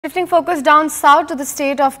Shifting focus down south to the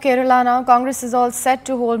state of Kerala now, Congress is all set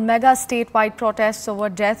to hold mega statewide protests over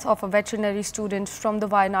death of a veterinary student from the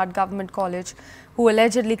Wayanad Government College who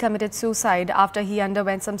allegedly committed suicide after he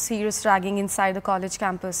underwent some serious ragging inside the college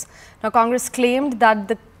campus. Now, Congress claimed that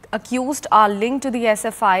the accused are linked to the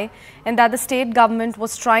SFI and that the state government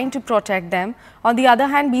was trying to protect them. On the other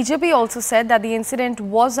hand, BJP also said that the incident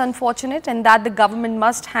was unfortunate and that the government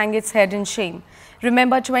must hang its head in shame.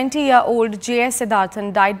 Remember, 20-year-old J.S.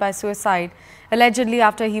 Siddharthan died by suicide, allegedly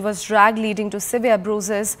after he was dragged, leading to severe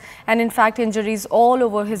bruises and in fact injuries all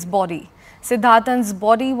over his body. Siddharthan's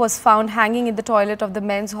body was found hanging in the toilet of the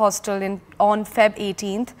men's hostel on Feb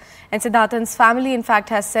 18th. And Siddharthan's family in fact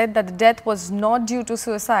has said that the death was not due to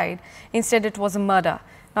suicide, instead it was a murder.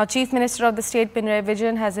 Now, Chief Minister of the state Pinarayi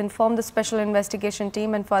Vijayan has informed the special investigation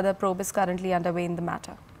team and further probe is currently underway in the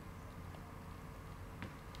matter.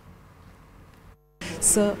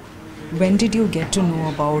 Sir, when did you get to know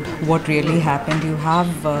about what really happened? You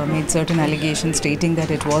have made certain allegations stating that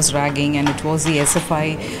it was ragging and it was the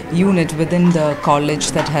SFI unit within the college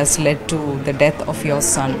that has led to the death of your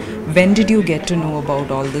son. When did you get to know about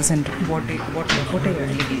all this and what are your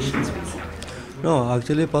allegations? No,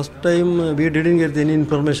 actually first time we didn't get any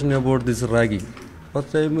information about this ragging.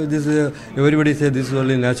 First time this everybody said this is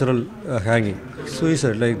only natural hanging,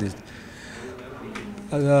 suicide like this.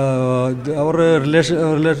 Our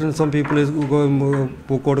relation, some people is going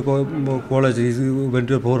college, went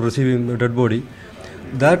for receiving a dead body.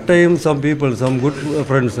 That time, some people, some good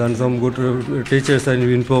friends and some good teachers, and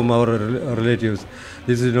we inform our relatives,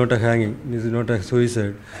 this is not a hanging, this is not a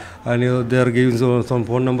suicide, and they are giving some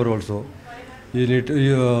phone number also.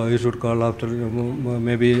 You should call after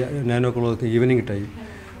maybe 9 o'clock evening time.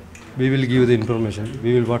 We will give the information.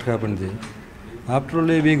 We will what happened there. After all,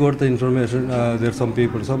 we got the information. There are some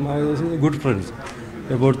people, some good friends.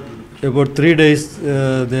 About 3 days,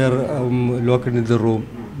 they are locked in the room.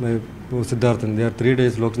 Siddharthan, they are 3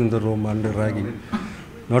 days locked in the room under ragging.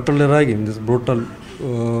 Not only ragging, this brutal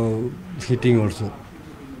hitting also.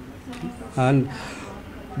 And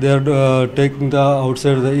they are taking the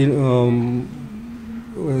outside the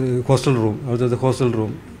hostel room, outside the hostel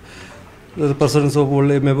room. The presence of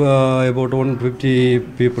only about 150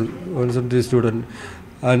 people, 150 students,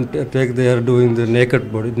 and take they are doing the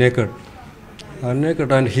naked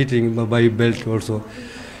and hitting by belt also,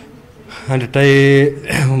 and tie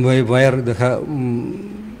by wire the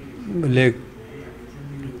leg.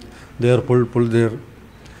 They are pull there,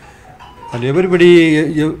 and everybody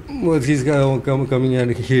is coming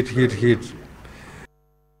and hit.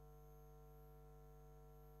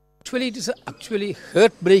 Actually, it is actually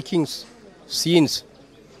heartbreaking scenes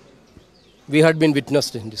we had been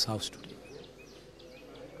witnessed in this house today.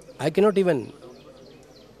 I cannot even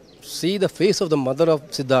see the face of the mother of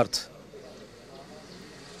Siddharth.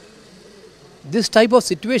 This type of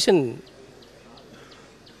situation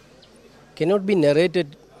cannot be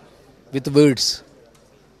narrated with words.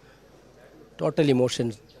 Total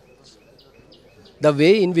emotion. The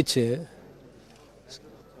way in which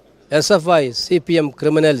SFI, CPM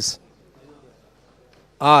criminals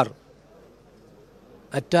are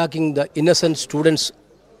attacking the innocent students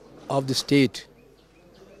of the state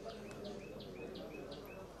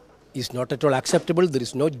is not at all acceptable. There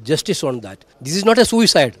is no justice on that. This is not a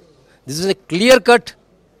suicide. This is a clear-cut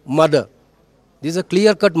murder. This is a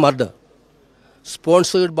clear-cut murder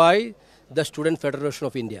sponsored by the Student Federation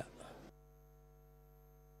of India.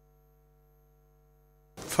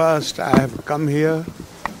 First, I have come here.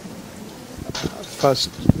 First,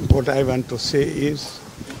 what I want to say is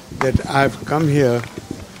that I have come here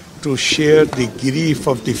to share the grief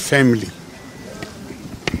of the family.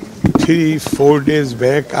 3-4 days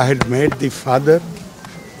back, I had met the father.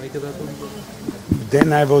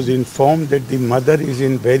 Then I was informed that the mother is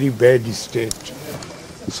in very bad state.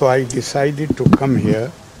 So I decided to come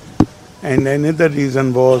here. And another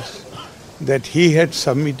reason was that he had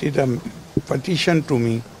submitted a petition to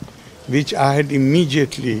me, which I had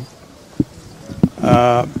immediately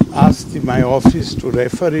asked my office to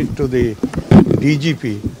refer it to the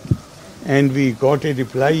DGP, and we got a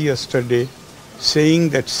reply yesterday saying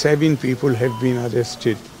that 7 people have been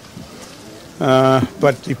arrested.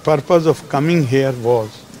 But the purpose of coming here was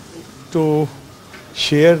to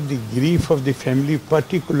share the grief of the family,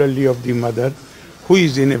 particularly of the mother, who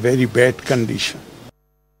is in a very bad condition.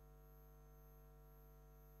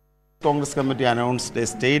 Congress committee announced a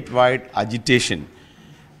statewide agitation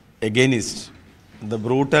against the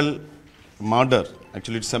brutal murder,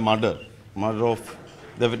 actually it's a murder of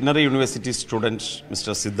the Veterinary University student,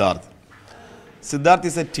 Mr. Siddharth. Siddharth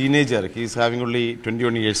is a teenager. He is having only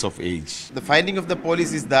 21 years of age. The finding of the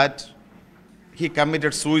police is that he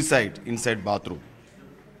committed suicide inside bathroom.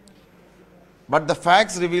 But the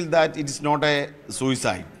facts reveal that it is not a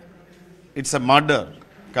suicide. It's a murder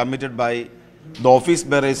committed by the office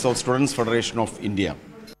bearers of Students' Federation of India.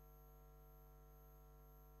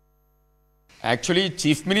 Actually,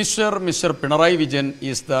 Chief Minister Mr. Pinarayi Vijayan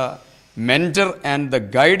is the mentor and the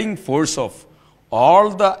guiding force of all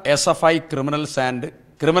the SFI criminals and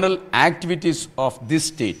criminal activities of this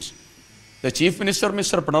state. The Chief Minister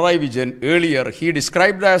Mr. Pinarayi Vijayan earlier, he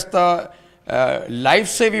described as the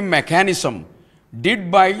life-saving mechanism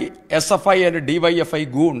did by SFI and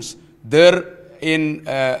DYFI goons there in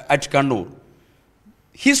at Kannur.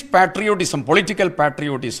 His patriotism, political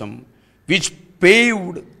patriotism, which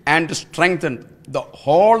paved and strengthened the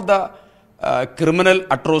whole criminal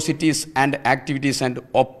atrocities and activities and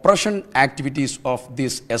oppression activities of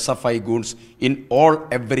these SFI goons in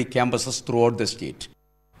every campuses throughout the state.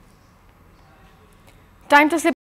 Time to slip